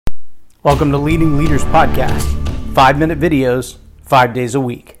Welcome to Leading Leaders Podcast, 5-minute videos, 5 days a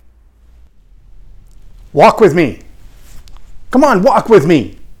week. Walk with me. Come on, walk with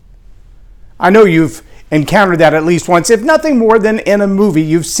me. I know you've encountered that at least once, if nothing more than in a movie.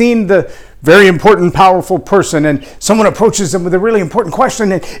 You've seen the very important, powerful person, and someone approaches them with a really important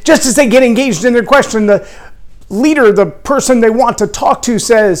question, and just as they get engaged in their question, the leader, the person they want to talk to,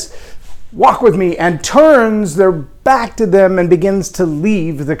 says, "Walk with me," and turns their back to them and begins to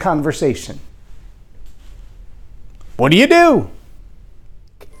leave the conversation. What do?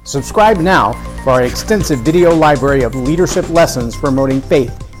 Subscribe now for our extensive video library of leadership lessons promoting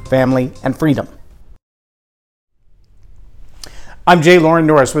faith, family, and freedom. I'm J. Loren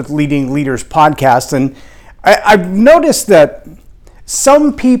Norris with Leading Leaders Podcast, and I've noticed that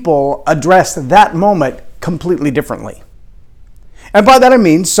some people address that moment completely differently. And by that I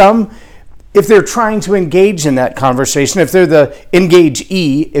mean some, if they're trying to engage in that conversation, if they're the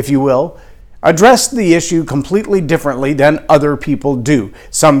engagee, if you will, address the issue completely differently than other people do.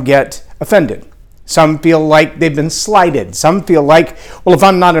 Some get offended. Some feel like they've been slighted. Some feel like, well, if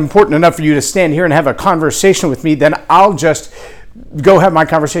I'm not important enough for you to stand here and have a conversation with me, then I'll just go have my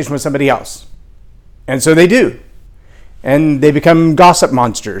conversation with somebody else. And so they do. And they become gossip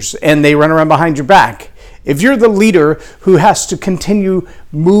monsters, and they run around behind your back. If you're the leader who has to continue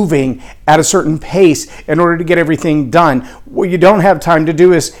moving at a certain pace in order to get everything done, what you don't have time to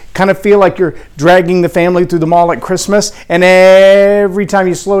do is kind of feel like you're dragging the family through the mall at Christmas, and every time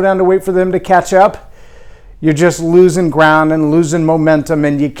you slow down to wait for them to catch up, you're just losing ground and losing momentum,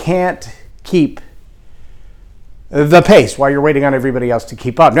 and you can't keep the pace while you're waiting on everybody else to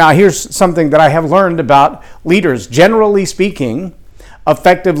keep up. Now, here's something that I have learned about leaders. Generally speaking,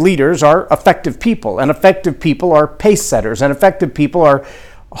 effective leaders are effective people, and effective people are pace setters, and effective people are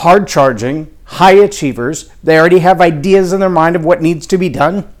hard-charging, high achievers. They already have ideas in their mind of what needs to be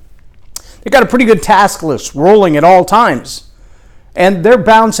done. They've got a pretty good task list rolling at all times, and they're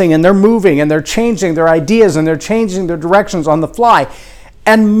bouncing, and they're moving, and they're changing their ideas, and they're changing their directions on the fly.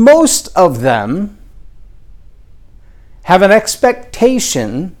 And most of them have an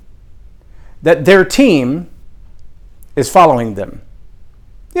expectation that their team is following them.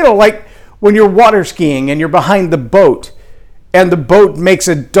 You know, like when you're water skiing and you're behind the boat and the boat makes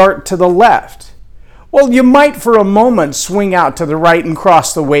a dart to the left. Well, you might for a moment swing out to the right and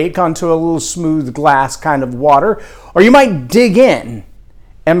cross the wake onto a little smooth glass kind of water, or you might dig in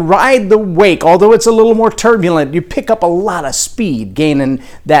and ride the wake. Although it's a little more turbulent, you pick up a lot of speed gaining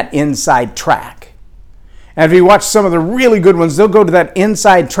that inside track. And if you watch some of the really good ones, they'll go to that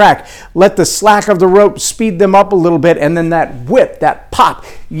inside track, let the slack of the rope speed them up a little bit, and then that whip, that pop,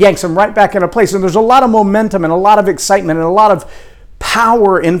 yanks them right back into place. And there's a lot of momentum and a lot of excitement and a lot of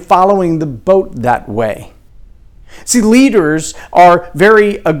power in following the boat that way. See, leaders are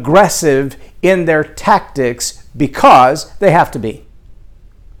very aggressive in their tactics because they have to be.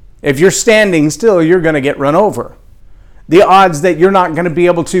 If you're standing still, you're going to get run over. The odds that you're not going to be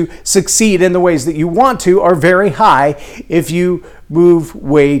able to succeed in the ways that you want to are very high if you move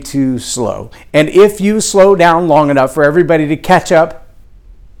way too slow. And if you slow down long enough for everybody to catch up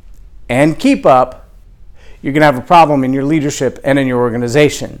and keep up, you're going to have a problem in your leadership and in your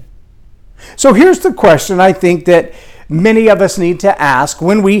organization. So here's the question I think that many of us need to ask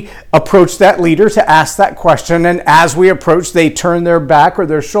when we approach that leader, to ask that question, and as we approach, they turn their back or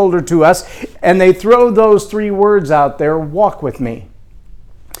their shoulder to us, and they throw those 3 words out there, "Walk with me."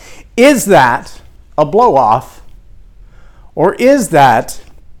 Is that a blow-off, or is that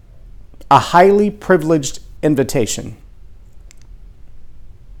a highly privileged invitation?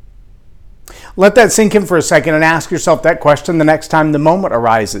 Let that sink in for a second and ask yourself that question the next time the moment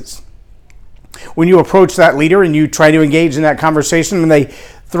arises. When you approach that leader and you try to engage in that conversation and they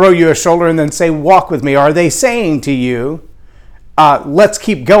throw you a shoulder and then say, "Walk with me," are they saying to you, let's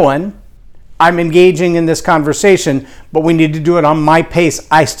keep going, I'm engaging in this conversation, but we need to do it on my pace,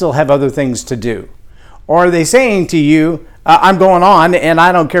 I still have other things to do? Or are they saying to you, I'm going on and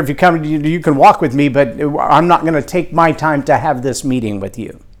I don't care if you come, you can walk with me, but I'm not going to take my time to have this meeting with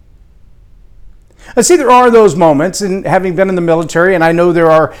you? See, there are those moments, and having been in the military, and I know there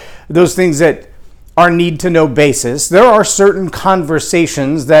are those things that are need-to-know basis. There are certain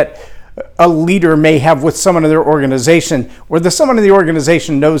conversations that a leader may have with someone in their organization where someone in the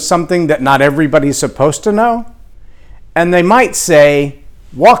organization knows something that not everybody's supposed to know. And they might say,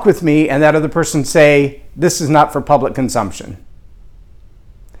 "Walk with me," and that other person say, "This is not for public consumption."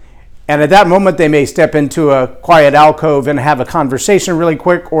 And at that moment, they may step into a quiet alcove and have a conversation really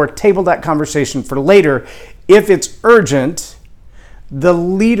quick, or table that conversation for later. If it's urgent, the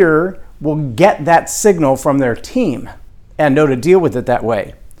leader will get that signal from their team and know to deal with it that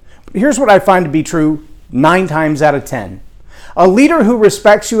way. here's what I find to be true 9 times out of 10. A leader who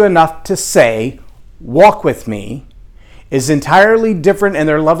respects you enough to say, walk with me, is entirely different in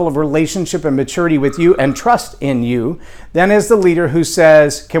their level of relationship and maturity with you and trust in you than is the leader who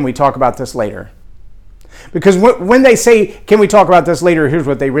says, can we talk about this later? Because when they say, can we talk about this later, here's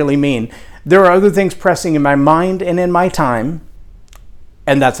what they really mean. There are other things pressing in my mind and in my time,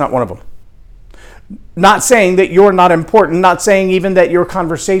 and that's not one of them. Not saying that you're not important, not saying even that your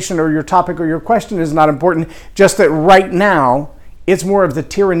conversation or your topic or your question is not important, just that right now, it's more of the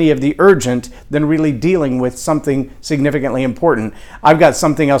tyranny of the urgent than really dealing with something significantly important. I've got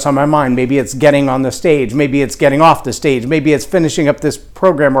something else on my mind. Maybe it's getting on the stage. Maybe it's getting off the stage. Maybe it's finishing up this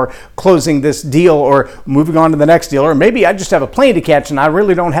program or closing this deal or moving on to the next deal. Or maybe I just have a plane to catch and I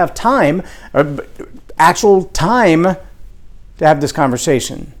really don't have time, actual time to have this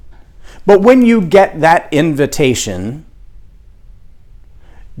conversation. But when you get that invitation,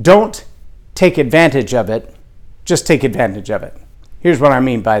 don't take advantage of it. Just take advantage of it. Here's what I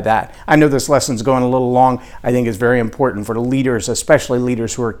mean by that. I know this lesson's going a little long. I think it's very important for the leaders, especially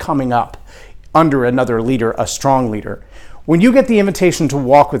leaders who are coming up under another leader, a strong leader. When you get the invitation to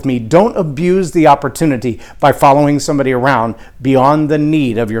walk with me, don't abuse the opportunity by following somebody around beyond the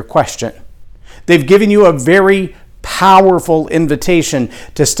need of your question. They've given you a very powerful invitation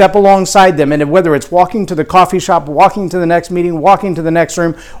to step alongside them, and whether it's walking to the coffee shop, walking to the next meeting, walking to the next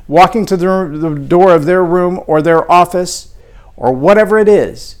room, walking to the door of their room or their office, or whatever it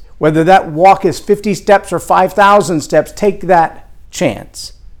is, whether that walk is 50 steps or 5,000 steps, take that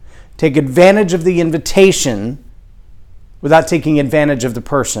chance. Take advantage of the invitation without taking advantage of the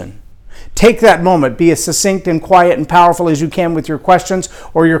person. Take that moment. Be as succinct and quiet and powerful as you can with your questions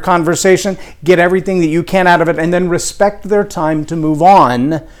or your conversation. Get everything that you can out of it, and then respect their time to move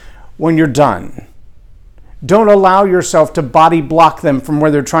on when you're done. Don't allow yourself to body block them from where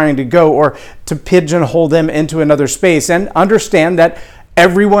they're trying to go or to pigeonhole them into another space. And understand that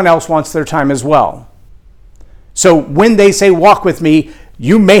everyone else wants their time as well. So when they say walk with me,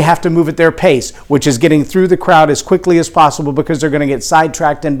 you may have to move at their pace, which is getting through the crowd as quickly as possible because they're going to get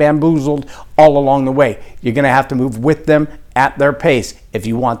sidetracked and bamboozled all along the way. You're going to have to move with them at their pace if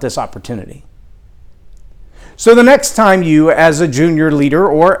you want this opportunity. So the next time you, as a junior leader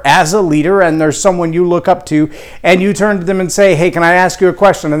or as a leader, and there's someone you look up to, and you turn to them and say, hey, can I ask you a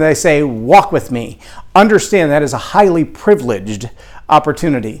question? And they say, walk with me. Understand that is a highly privileged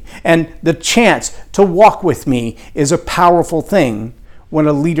opportunity. And the chance to walk with me is a powerful thing when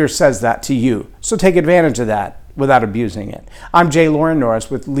a leader says that to you. So take advantage of that without abusing it. I'm J. Loren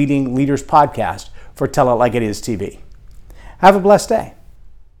Norris with Leading Leaders Podcast for Tell It Like It Is TV. Have a blessed day.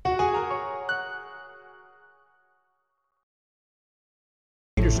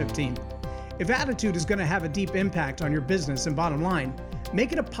 Leadership team. If attitude is going to have a deep impact on your business and bottom line,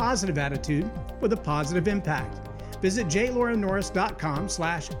 make it a positive attitude with a positive impact. Visit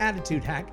jlorennorris.com/attitude hack